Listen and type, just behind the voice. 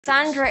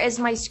Sandra is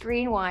my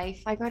screen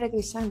wife. I gotta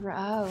do Sandra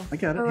Oh. I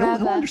get it. Forever.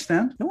 He'll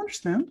understand. He'll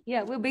understand.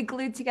 Yeah, we'll be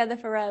glued together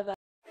forever.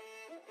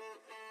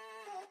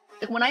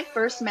 When I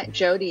first met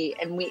Jodie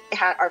and we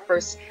had our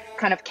first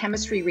kind of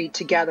chemistry read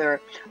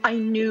together, I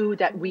knew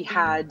that we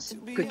had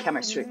good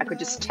chemistry. I could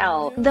just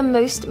tell. The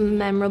most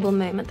memorable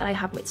moment that I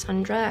had with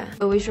Sandra,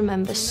 I always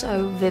remember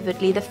so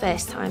vividly the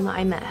first time that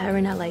I met her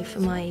in LA for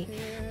my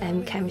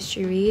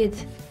chemistry read.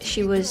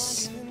 She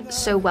was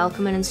so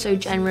welcoming and so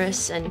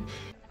generous, and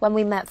when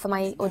we met for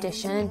my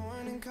audition,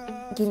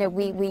 you know,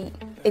 we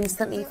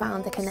instantly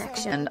found a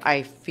connection. And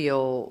I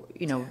feel,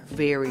 you know,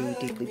 very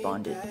deeply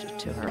bonded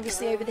to her.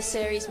 Obviously over the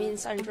series, me and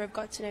Sandra have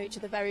got to know each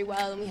other very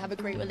well and we have a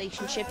great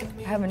relationship.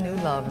 I have a new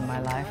love in my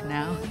life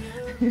now.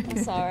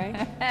 I'm sorry.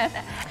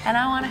 And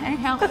I want to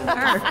hang out with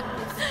her.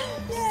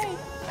 Yay,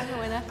 I'm a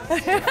winner.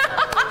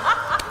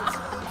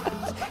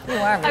 You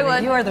are, I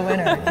won. You are the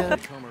winner.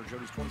 Comer,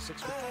 Jodie's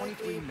 26 with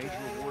 23 major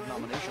award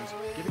nominations,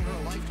 giving her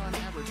a lifetime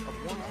average of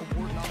 1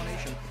 award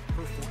nomination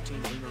per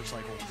 14 lunar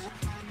cycles.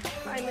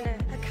 I'm in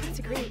a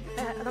category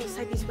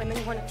alongside these women,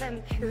 one of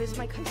them who is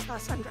my co-star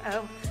Sandra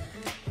Oh.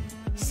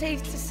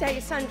 Safe to say,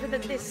 Sandra,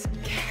 that this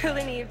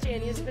killing Eve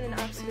journey has been an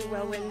absolute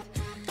whirlwind,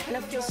 and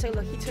I feel so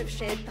lucky to have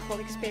shared the whole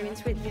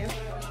experience with you.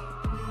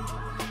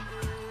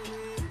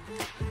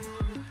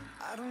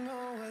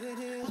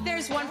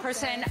 There's one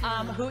person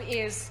who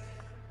is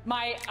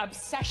my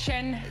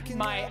obsession,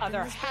 my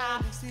other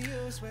half,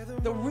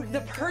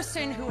 the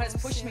person who has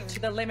pushed me to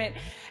the limit,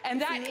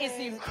 and that is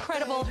the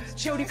incredible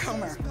Jodie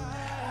Comer.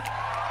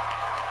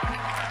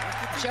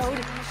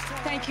 Jode,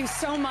 thank you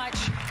so much.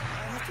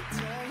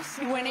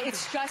 When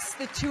it's just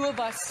the two of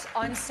us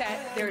on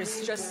set,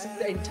 there's just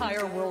the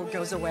entire world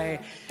goes away,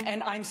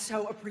 and I'm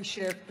so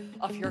appreciative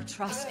of your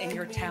trust and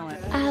your talent.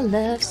 I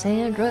love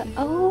Sandra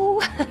Oh.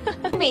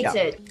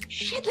 Animated. Yeah.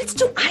 Shit, let's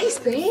do ice,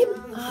 babe.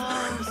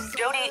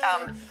 Jodie,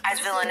 as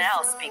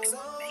Villanelle, speaks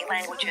many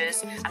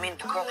languages. I mean,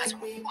 the girl has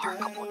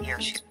remarkable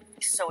ears. She's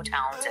so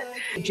talented.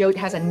 Jode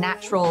has a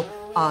natural,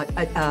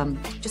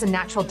 just a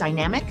natural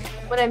dynamic.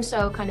 What I'm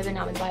so kind of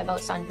enamored by about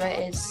Sandra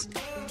is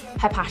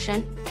her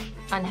passion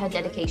and her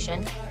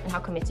dedication and how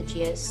committed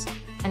she is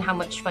and how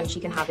much fun she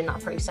can have in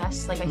that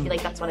process. Like, I feel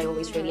like that's what I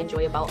always really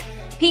enjoy about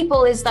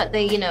people, is that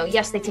they, you know,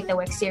 yes, they take their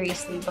work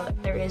seriously, but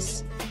there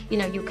is, you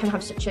know, you can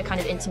have such a kind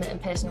of intimate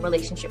and personal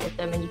relationship with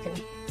them, and you can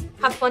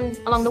have fun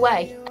along the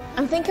way.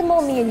 I'm thinking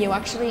more me and you,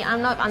 actually.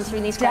 I'm not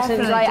answering these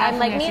questions, right? I'm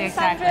like, me and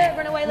Sandra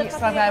run away, let's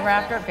we're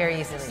after it very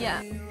easily.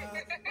 Yeah.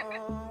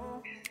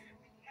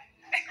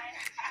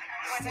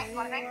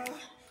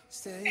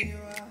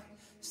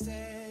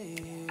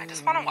 I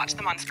just want to watch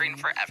them on screen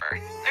forever.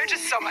 They're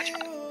just so much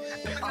fun.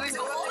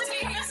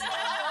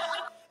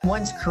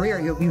 One's career,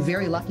 you'll be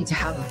very lucky to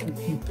have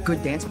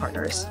good dance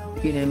partners,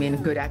 you know what I mean,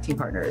 good acting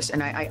partners.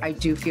 And I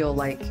do feel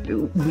like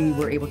we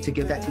were able to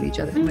give that to each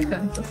other. Oh my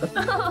God.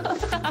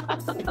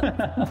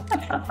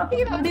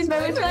 You know, these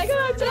moments like,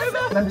 oh,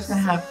 terrible. I'm just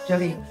gonna have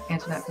Jodie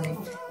answer that for me.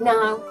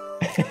 No.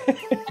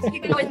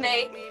 Keep it with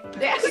me.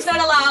 She's not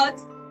allowed.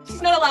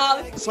 She's not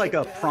allowed. It's like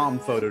a prom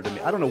photo to me.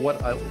 I don't know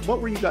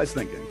what were you guys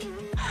thinking?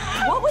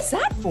 What was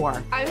that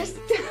for? I was...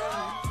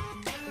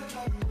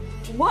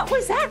 What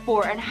was that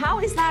for, and how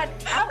is that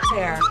out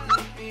there?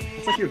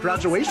 It's like your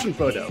graduation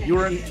photo. You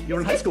were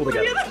in high school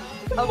together.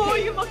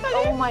 Okay.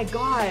 Oh my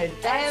God.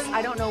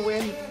 I don't know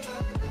when.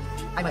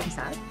 I might be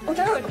sad. Oh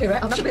no. Okay,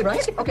 right. I'm not gonna be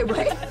right. Okay,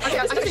 right. Okay,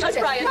 I'm gonna be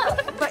Brian.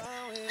 But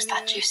Was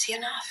that juicy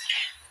enough?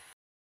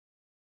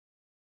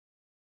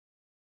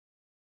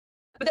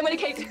 But then when it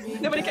came to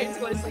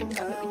what it's like, it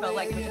felt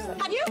like it was just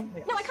like, have you?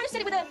 No, I kind of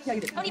said it with a, yeah,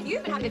 you did. Only if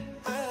you've been having it.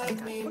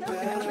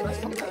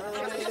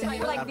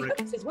 We're like,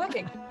 it's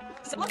working.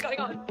 There's a lot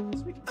going on.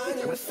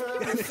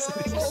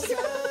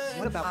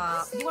 What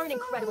about? You are an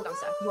incredible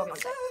dancer. You are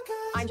Beyonce.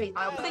 I'm Jade.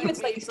 I thought you were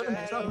slightly southern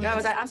as well. no,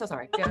 I'm so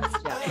sorry.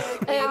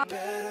 Yeah.